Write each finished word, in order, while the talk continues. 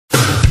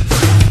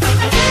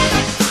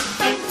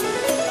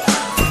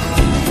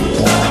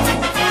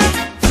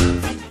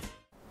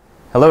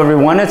Hello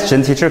everyone, it's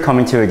Jin Teacher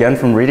coming to you again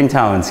from Reading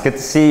Town. It's good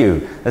to see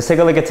you. Let's take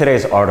a look at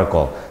today's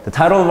article. The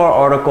title of our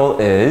article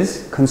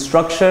is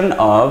Construction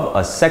of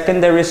a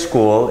Secondary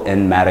School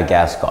in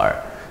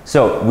Madagascar.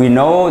 So we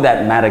know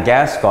that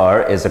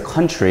Madagascar is a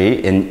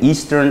country in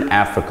Eastern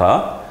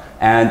Africa,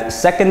 and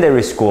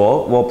secondary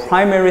school, well,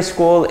 primary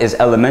school is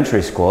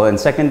elementary school and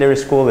secondary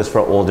school is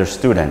for older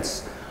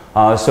students.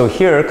 So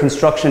here,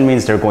 construction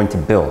means they're going to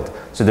build.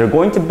 So they're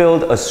going to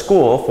build a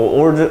school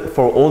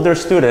for older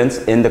students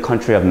in the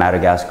country of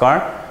Madagascar,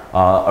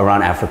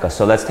 around Africa.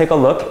 So let's take a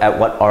look at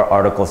what our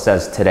article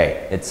says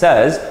today. It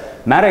says,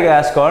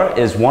 Madagascar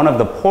is one of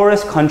the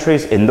poorest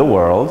countries in the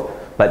world,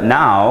 but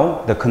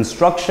now the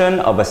construction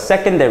of a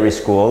secondary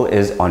school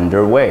is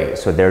underway.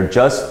 So they're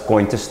just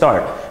going to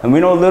start. And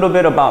we know a little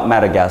bit about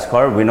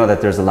Madagascar. We know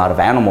that there's a lot of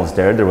animals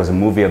there. There was a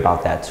movie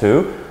about that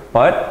too.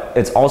 But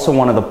it's also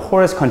one of the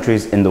poorest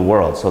countries in the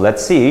world. So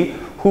let's see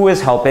who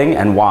is helping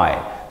and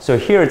why. So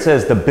here it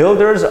says the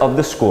builders of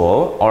the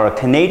school are a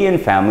Canadian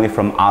family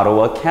from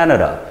Ottawa,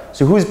 Canada.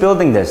 So who's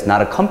building this?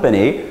 Not a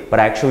company, but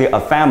actually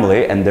a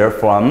family, and they're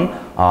from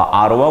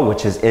Ottawa,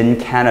 which is in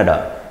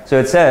Canada. So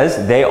it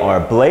says they are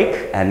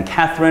Blake and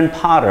Catherine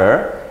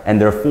Potter, and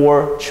their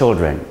 4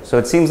 children. So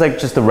it seems like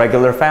just a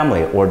regular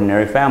family,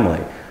 ordinary family.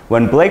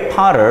 When Blake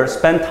Potter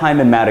spent time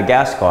in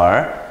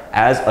Madagascar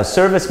as a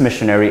service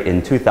missionary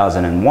in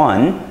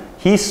 2001,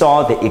 he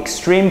saw the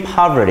extreme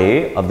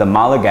poverty of the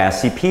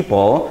Malagasy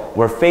people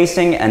were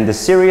facing and the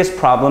serious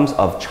problems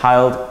of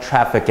child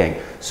trafficking.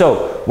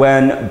 So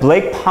when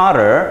Blake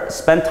Potter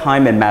spent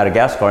time in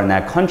Madagascar, in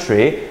that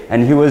country,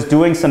 and he was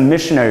doing some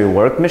missionary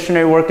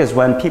work is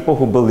when people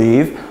who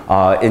believe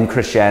in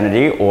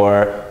Christianity,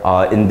 or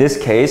in this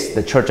case,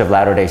 the Church of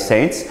Latter-day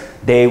Saints,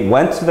 they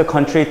went to the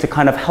country to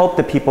kind of help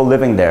the people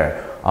living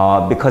there.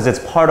 Because it's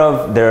part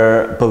of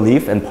their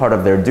belief and part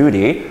of their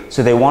duty.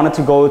 So they wanted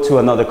to go to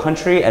another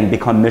country and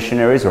become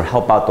missionaries or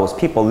help out those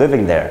people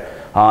living there.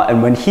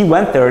 And when he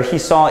went there, he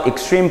saw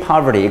extreme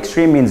poverty.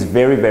 Extreme means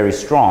very, very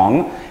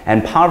strong,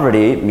 and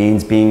poverty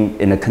means being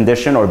in a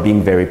condition or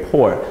being very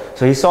poor.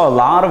 So he saw a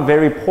lot of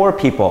very poor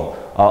people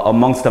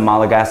amongst the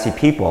Malagasy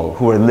people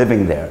who were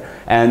living there.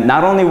 And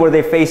not only were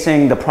they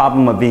facing the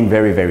problem of being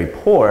very, very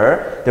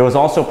poor, there was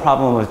also a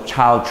problem with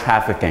child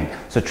trafficking.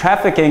 So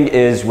trafficking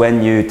is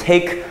when you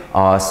take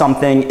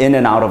something in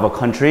and out of a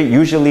country,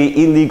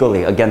 usually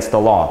illegally against the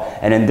law.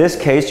 And in this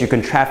case, you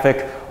can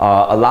traffic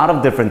a lot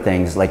of different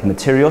things like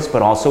materials,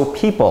 but also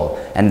people.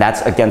 And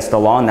that's against the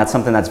law, and that's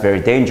something that's very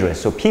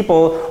dangerous. So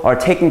people are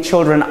taking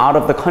children out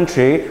of the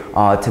country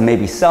to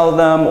maybe sell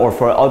them or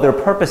for other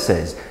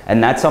purposes.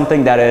 And that's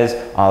something that is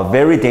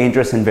very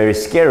dangerous and very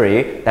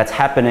scary that's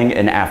happening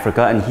in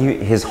Africa. And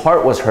his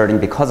heart was hurting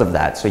because of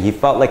that. So he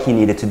felt like he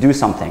needed to do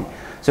something.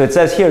 So it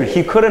says here,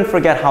 he couldn't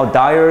forget how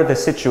dire the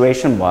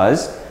situation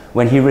was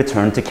when he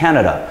returned to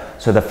Canada.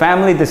 So the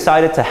family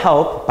decided to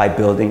help by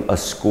building a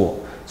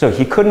school. So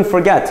he couldn't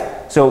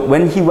forget. So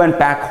when he went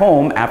back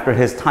home after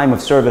his time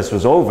of service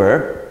was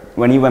over,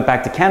 when he went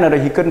back to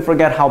Canada, he couldn't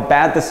forget how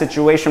bad the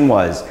situation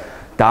was.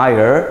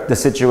 Dire, the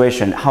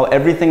situation, how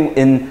everything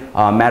in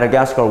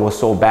Madagascar was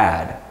so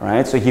bad,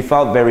 right? So he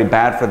felt very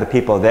bad for the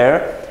people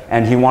there,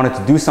 and he wanted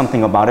to do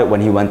something about it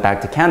when he went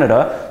back to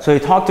Canada. So he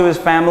talked to his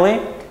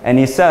family, and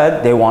he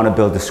said they want to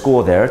build a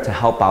school there to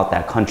help out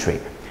that country.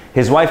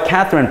 His wife,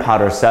 Catherine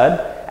Potter,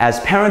 said, as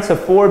parents of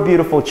 4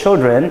 beautiful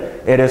children,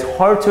 it is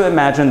hard to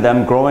imagine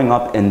them growing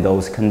up in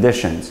those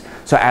conditions.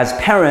 So as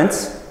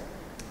parents,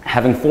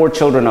 having 4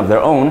 children of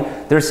their own,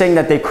 they're saying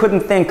that they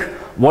couldn't think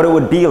what it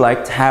would be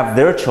like to have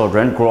their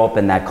children grow up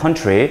in that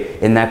country,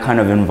 in that kind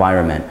of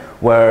environment,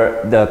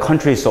 where the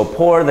country is so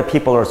poor, the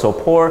people are so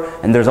poor,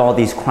 and there's all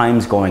these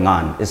crimes going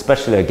on,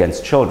 especially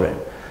against children.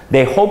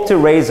 They hope to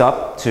raise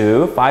up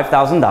to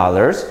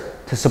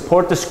 $5,000 to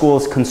support the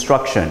school's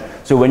construction.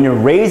 So when you're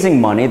raising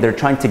money, they're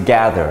trying to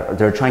gather, or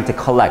they're trying to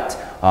collect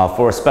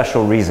for a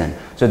special reason.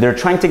 So they're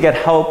trying to get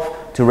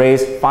help to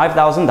raise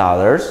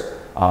 $5,000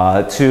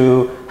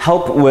 to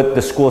help with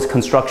the school's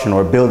construction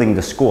or building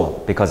the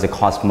school because it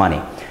costs money.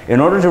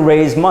 In order to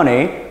raise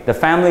money, the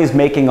family is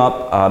making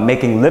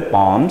lip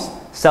balms,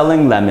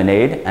 selling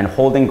lemonade, and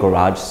holding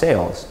garage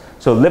sales.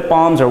 So lip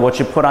balms are what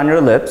you put on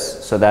your lips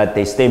so that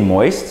they stay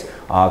moist,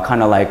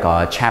 kind of like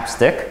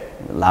chapstick.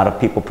 A lot of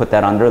people put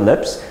that on their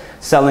lips.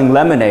 Selling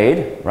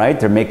lemonade, right?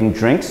 They're making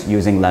drinks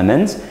using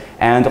lemons,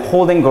 and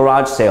holding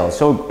garage sales.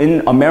 So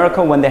in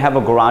America, when they have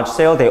a garage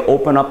sale, they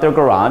open up their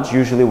garage,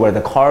 usually where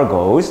the car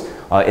goes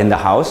in the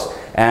house,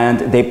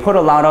 and they put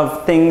a lot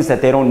of things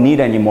that they don't need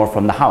anymore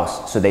from the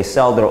house. So they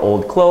sell their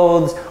old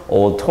clothes,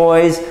 old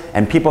toys,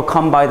 and people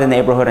come by the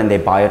neighborhood and they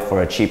buy it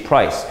for a cheap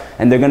price.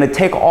 And they're going to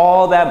take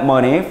all that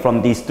money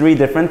from these 3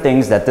 different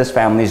things that this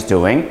family is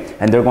doing,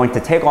 and they're going to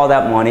take all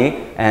that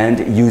money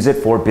and use it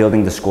for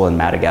building the school in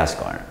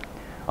Madagascar.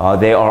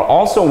 They are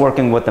also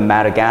working with the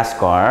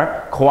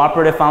Madagascar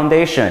Cooperative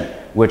Foundation,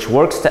 which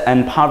works to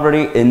end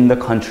poverty in the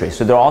country.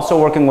 So they're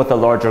also working with a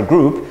larger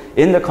group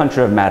in the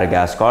country of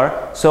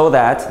Madagascar so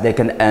that they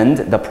can end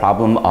the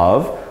problem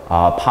of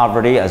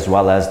poverty as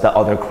well as the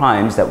other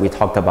crimes that we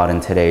talked about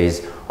in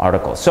today's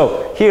article.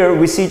 So here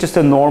we see just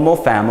a normal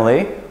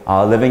family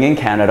living in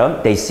Canada.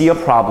 They see a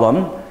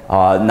problem,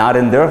 not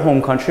in their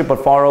home country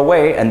but far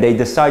away, and they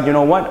decide, you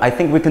know what, I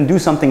think we can do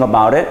something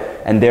about it,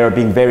 and they're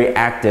being very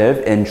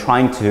active in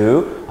trying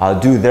to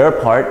do their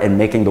part in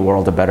making the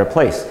world a better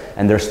place.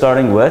 And they're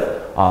starting with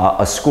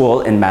a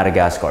school in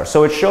Madagascar.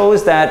 So it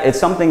shows that it's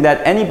something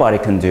that anybody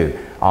can do.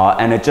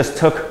 And it just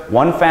took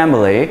one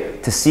family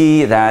to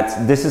see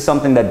that this is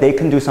something that they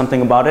can do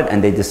something about it,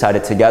 and they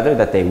decided together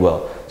that they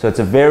will. So it's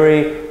a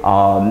very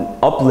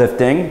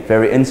uplifting,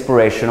 very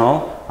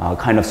inspirational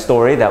kind of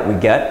story that we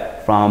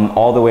get from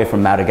all the way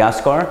from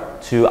Madagascar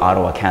to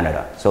Ottawa,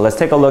 Canada. So let's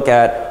take a look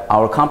at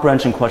our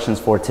comprehension questions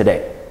for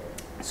today.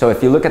 So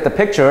if you look at the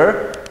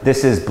picture,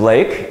 this is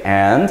Blake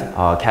and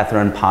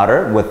Catherine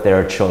Potter with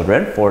their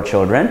children, 4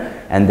 children,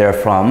 and they're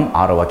from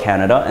Ottawa,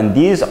 Canada. And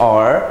these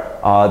are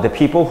the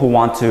people who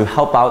want to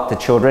help out the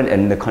children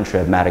in the country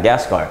of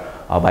Madagascar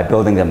by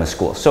building them a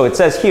school. So it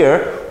says here,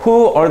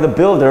 who are the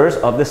builders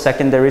of the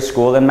secondary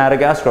school in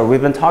Madagascar?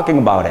 We've been talking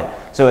about it.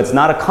 So it's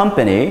not a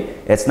company,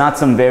 it's not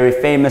some very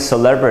famous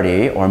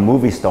celebrity or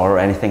movie star or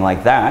anything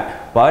like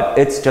that, but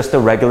it's just a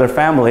regular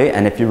family.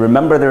 And if you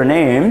remember their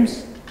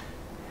names,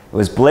 it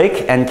was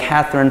Blake and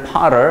Catherine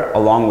Potter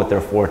along with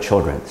their 4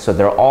 children. So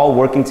they're all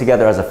working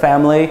together as a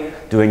family,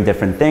 doing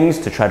different things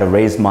to try to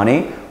raise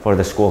money for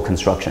the school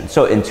construction.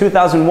 So in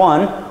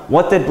 2001,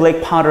 what did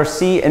Blake Potter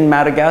see in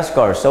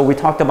Madagascar? So we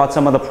talked about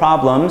some of the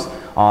problems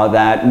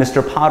that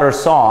Mr. Potter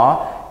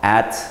saw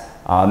at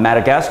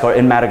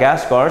in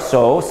Madagascar.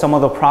 So some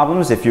of the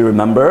problems, if you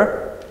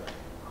remember,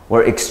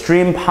 were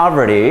extreme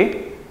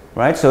poverty,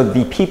 right? So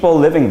the people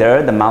living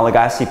there, the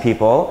Malagasy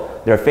people,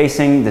 they're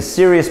facing the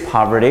serious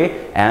poverty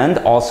and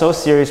also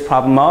serious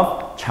problem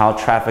of child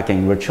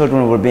trafficking, where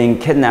children were being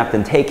kidnapped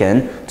and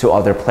taken to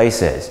other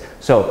places.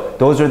 So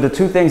those are the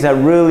 2 things that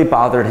really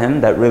bothered him,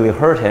 that really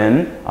hurt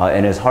him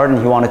in his heart, and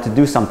he wanted to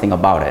do something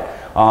about it.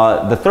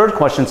 The third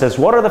question says,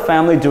 what are the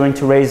family doing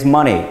to raise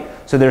money?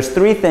 So there's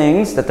 3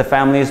 things that the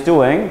family is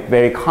doing,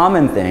 very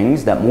common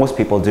things that most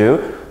people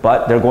do,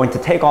 but they're going to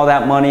take all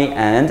that money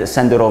and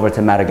send it over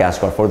to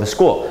Madagascar for the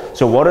school.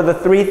 So what are the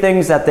 3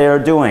 things that they are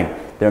doing?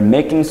 They're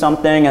making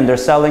something and they're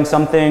selling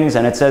some things,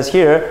 and it says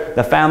here,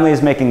 the family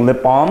is making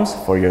lip balms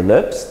for your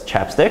lips,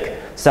 chapstick,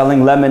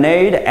 selling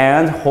lemonade,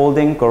 and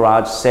holding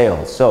garage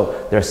sales.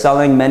 So they're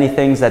selling many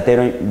things that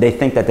they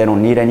think that they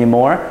don't need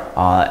anymore,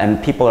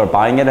 and people are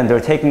buying it, and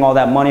they're taking all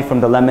that money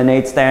from the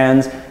lemonade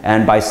stands,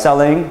 and by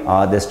selling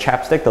this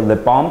chapstick, the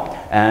lip balm,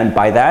 and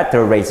by that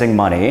they're raising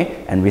money,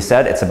 and we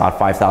said it's about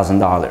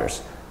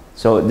 $5,000.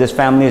 So this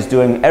family is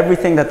doing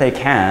everything that they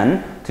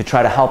can to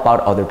try to help out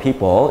other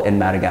people in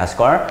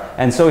Madagascar.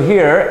 And so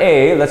here,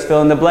 A, let's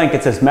fill in the blank.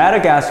 It says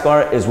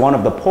Madagascar is one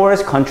of the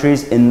poorest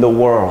countries in the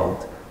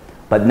world.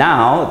 But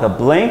now the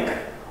blink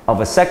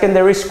of a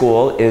secondary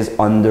school is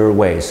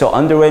underway. So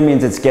underway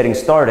means it's getting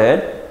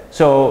started.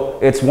 So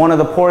it's one of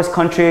the poorest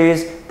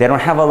countries. They don't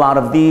have a lot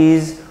of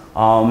these.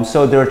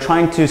 So they're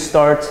trying to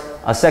start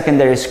a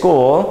secondary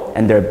school,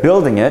 and they're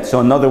building it. So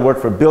another word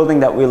for building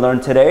that we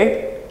learned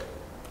today,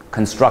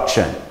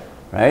 construction,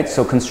 right?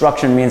 So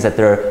construction means that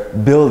they're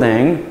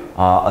building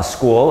a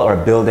school or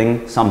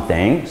building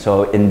something.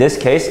 So in this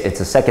case, it's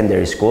a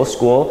secondary school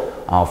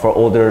for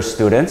older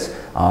students,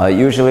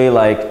 usually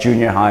like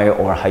junior high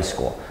or high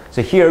school.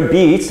 So here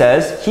B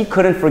says he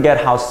couldn't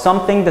forget how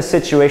something the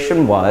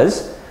situation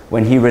was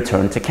when he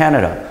returned to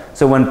Canada.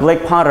 So when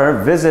Blake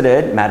Potter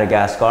visited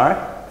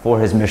Madagascar for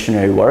his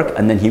missionary work,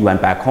 and then he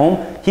went back home,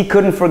 he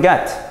couldn't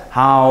forget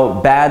how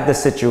bad the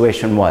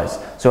situation was.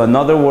 So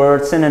another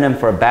word, synonym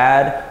for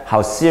bad,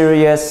 how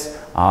serious,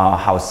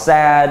 how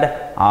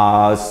sad.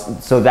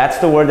 So that's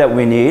the word that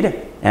we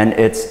need, and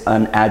it's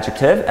an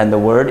adjective, and the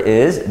word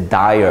is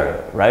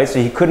dire, right?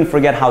 So he couldn't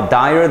forget how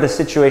dire the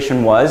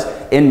situation was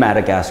in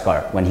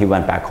Madagascar when he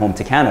went back home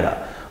to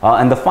Canada.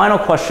 And the final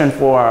question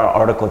for our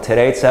article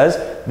today, it says,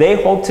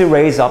 they hope to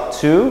raise up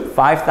to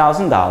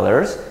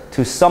 $5,000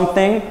 to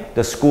something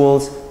the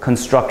school's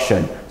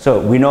construction.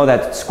 So we know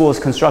that school's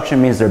construction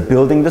means they're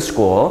building the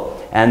school,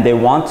 and they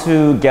want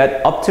to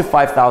get up to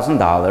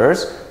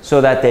 $5,000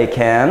 so that they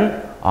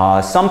can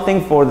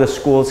something for the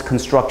school's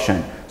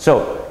construction.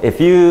 So if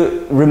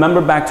you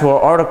remember back to our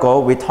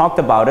article, we talked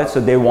about it. So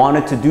they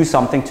wanted to do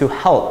something to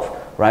help,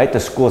 right, the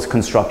school's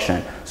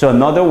construction. So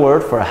another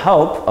word for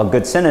help, a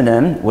good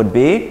synonym, would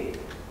be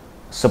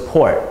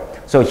support.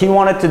 So he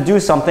wanted to do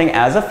something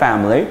as a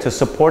family to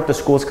support the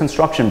school's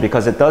construction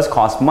because it does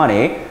cost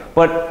money.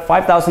 But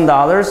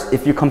 $5,000,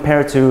 if you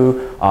compare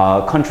to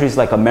countries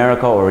like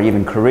America or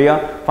even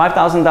Korea,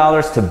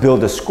 $5,000 to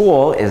build a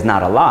school is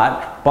not a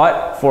lot.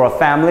 But for a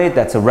family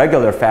that's a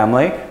regular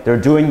family, they're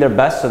doing their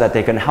best so that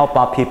they can help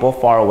out people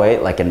far away,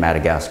 like in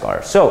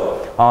Madagascar.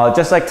 So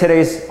just like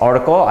today's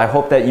article, I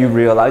hope that you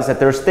realize that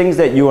there's things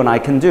that you and I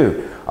can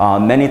do.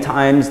 Many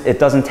times it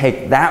doesn't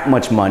take that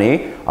much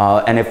money,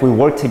 and if we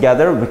work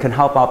together, we can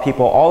help out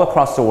people all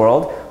across the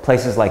world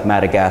places like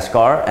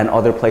Madagascar and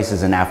other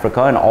places in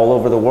Africa and all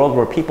over the world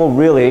where people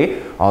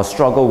really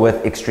struggle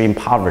with extreme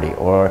poverty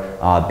or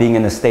being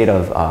in a state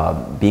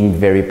of being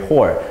very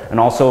poor. And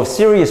also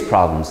serious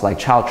problems like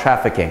child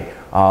trafficking,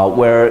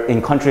 where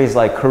in countries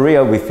like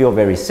Korea we feel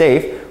very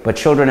safe, but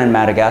children in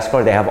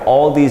Madagascar, they have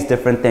all these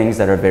different things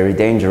that are very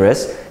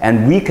dangerous,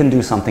 and we can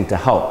do something to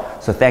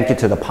help. So thank you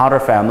to the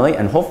Potter family,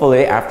 and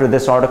hopefully after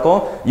this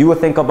article, you will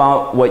think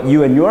about what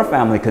you and your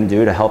family can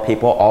do to help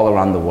people all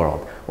around the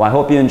world. Well, I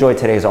hope you enjoyed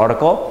today's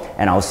article,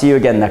 and I'll see you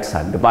again next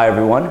time. Goodbye,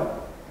 everyone.